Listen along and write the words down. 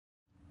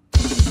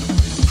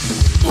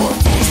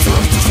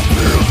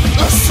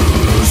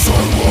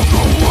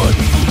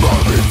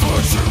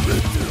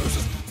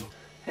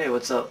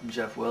what's up? I'm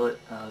Jeff Willet.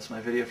 It's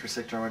my video for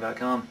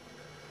SickDrummer.com.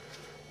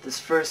 This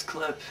first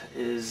clip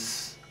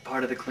is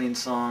part of the clean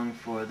song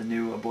for the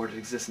new Aborted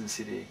Existence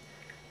CD.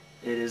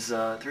 It is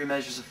 3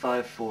 measures of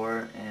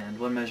 5/4 and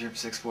 1 measure of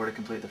 6/4 to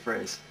complete the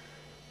phrase.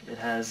 It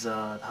has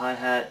the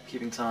hi-hat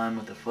keeping time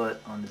with the foot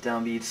on the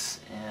downbeats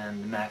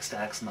and the max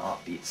stacks on the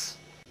offbeats.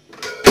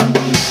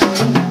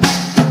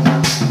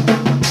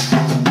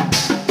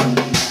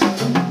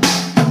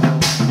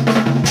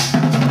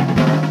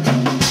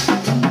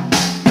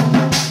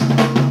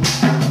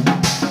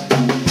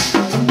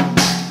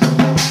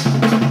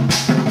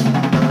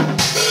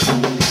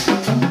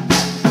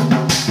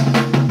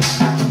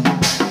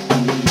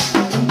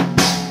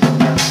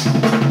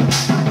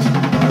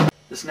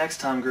 This next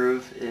time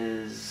groove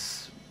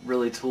is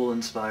really Tool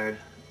inspired,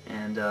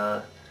 and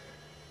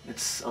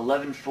it's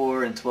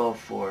 11/4 and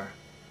 12/4,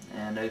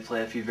 and I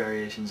play a few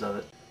variations of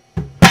it.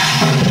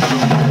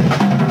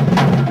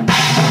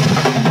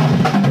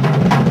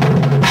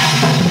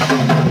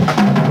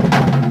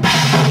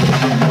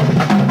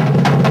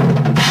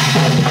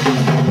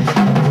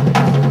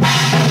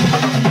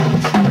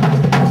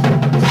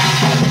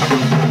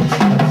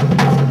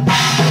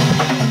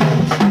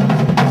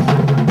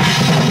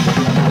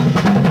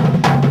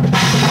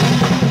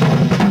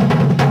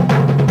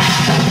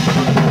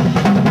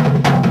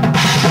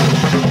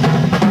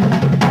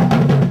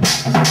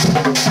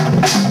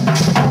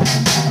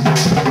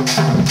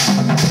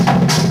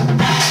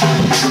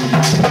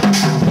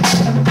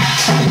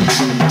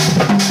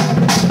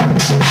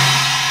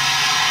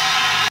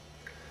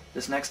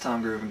 This next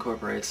time groove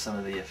incorporates some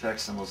of the effect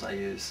cymbals I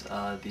use,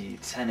 the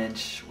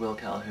 10-inch Will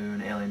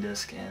Calhoun Alien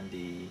Disc and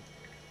the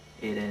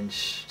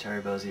 8-inch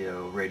Terry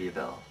Bozzio Radio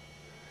Bell.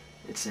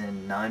 It's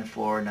in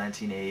 9/4,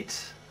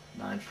 19/8,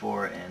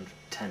 9/4, and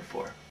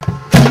 10/4.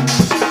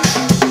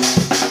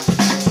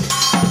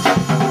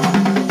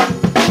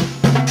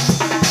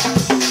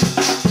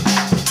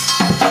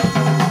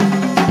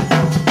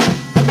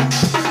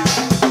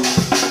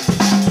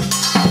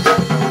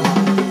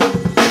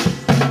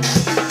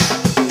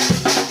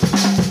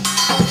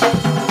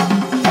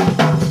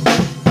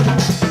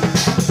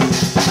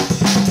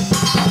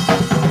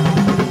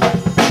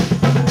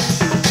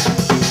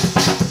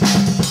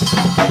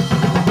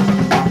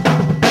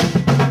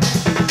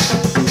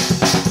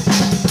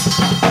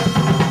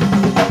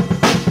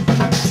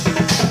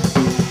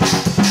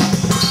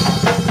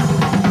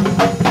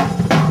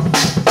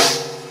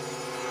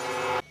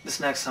 This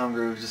next song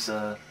groove is just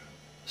a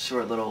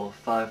short little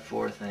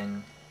 5/4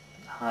 thing.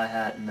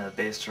 Hi-hat and the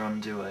bass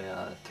drum do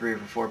a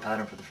 3/4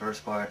 pattern for the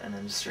first part, and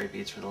then just straight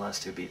beats for the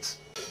last 2 beats.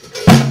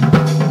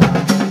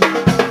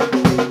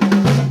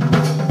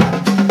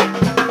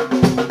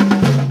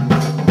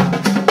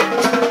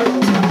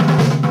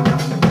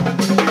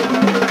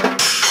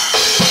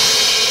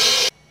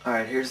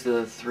 Alright, here's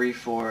the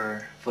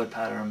 3/4 foot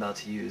pattern I'm about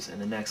to use in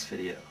the next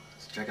video,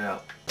 so check it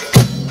out.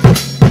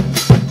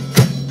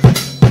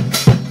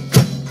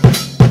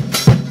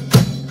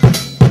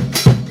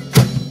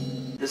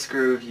 This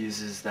groove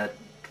uses that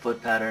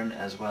foot pattern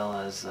as well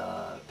as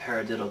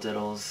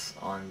paradiddle-diddles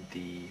on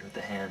with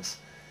the hands,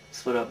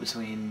 split up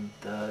between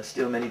the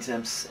steel mini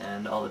temps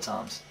and all the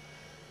toms.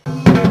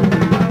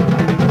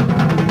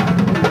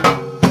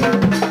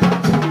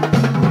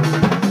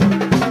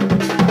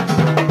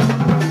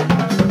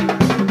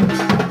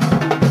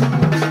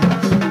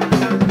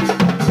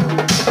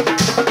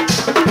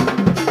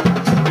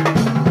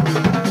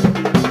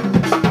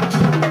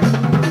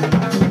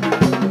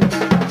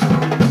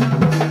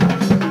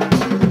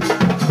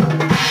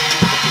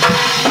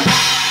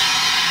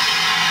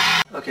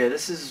 Okay,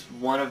 this is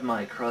one of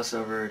my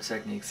crossover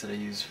techniques that I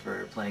use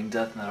for playing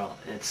death metal.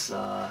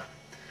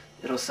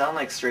 It'll sound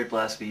like straight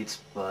blast beats,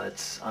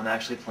 but I'm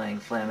actually playing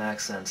flam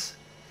accents,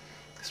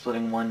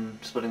 splitting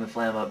the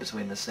flam up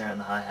between the snare and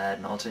the hi-hat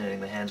and alternating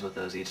the hands with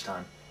those each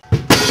time.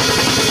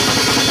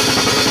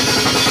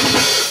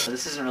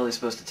 This isn't really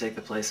supposed to take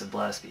the place of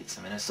blast beats.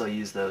 I mean, I still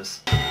use those.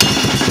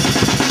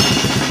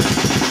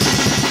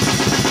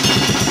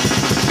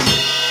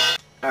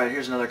 Alright,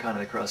 here's another kind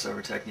of the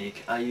crossover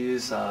technique. I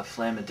use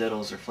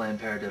flam-a-diddles or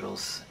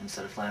flam-paradiddles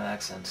instead of flam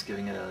accents,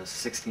 giving it a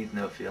 16th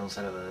note feel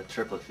instead of a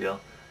triplet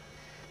feel.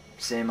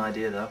 Same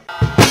idea though.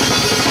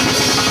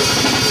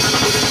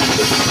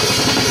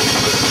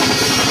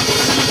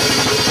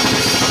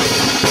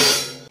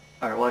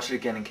 Alright, watch it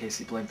again in case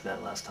you blinked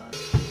that last time.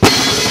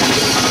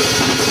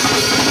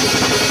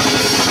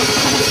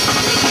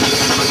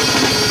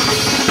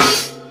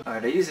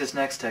 Alright, I use this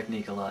next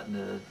technique a lot in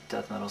the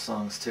death metal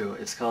songs too.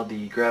 It's called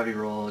the gravity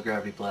roll,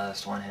 gravity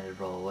blast, one-handed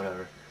roll,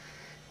 whatever.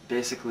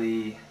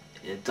 Basically,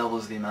 it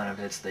doubles the amount of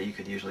hits that you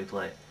could usually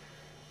play.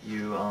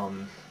 You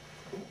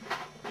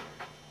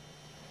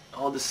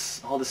hold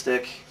the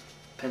stick,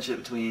 pinch it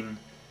between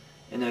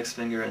index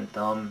finger and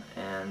thumb,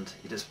 and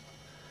you just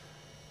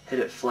hit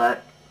it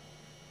flat,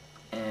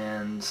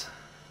 and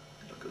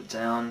it'll go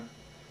down.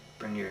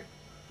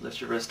 Lift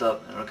your wrist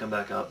up, and it'll come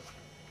back up.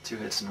 2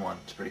 hits in one.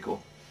 It's pretty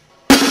cool.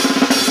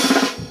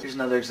 Here's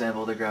another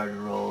example of the gravity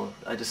roll.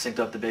 I just synced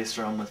up the bass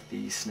drum with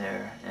the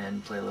snare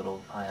and play a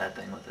little hi-hat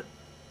thing with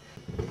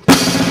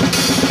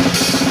it.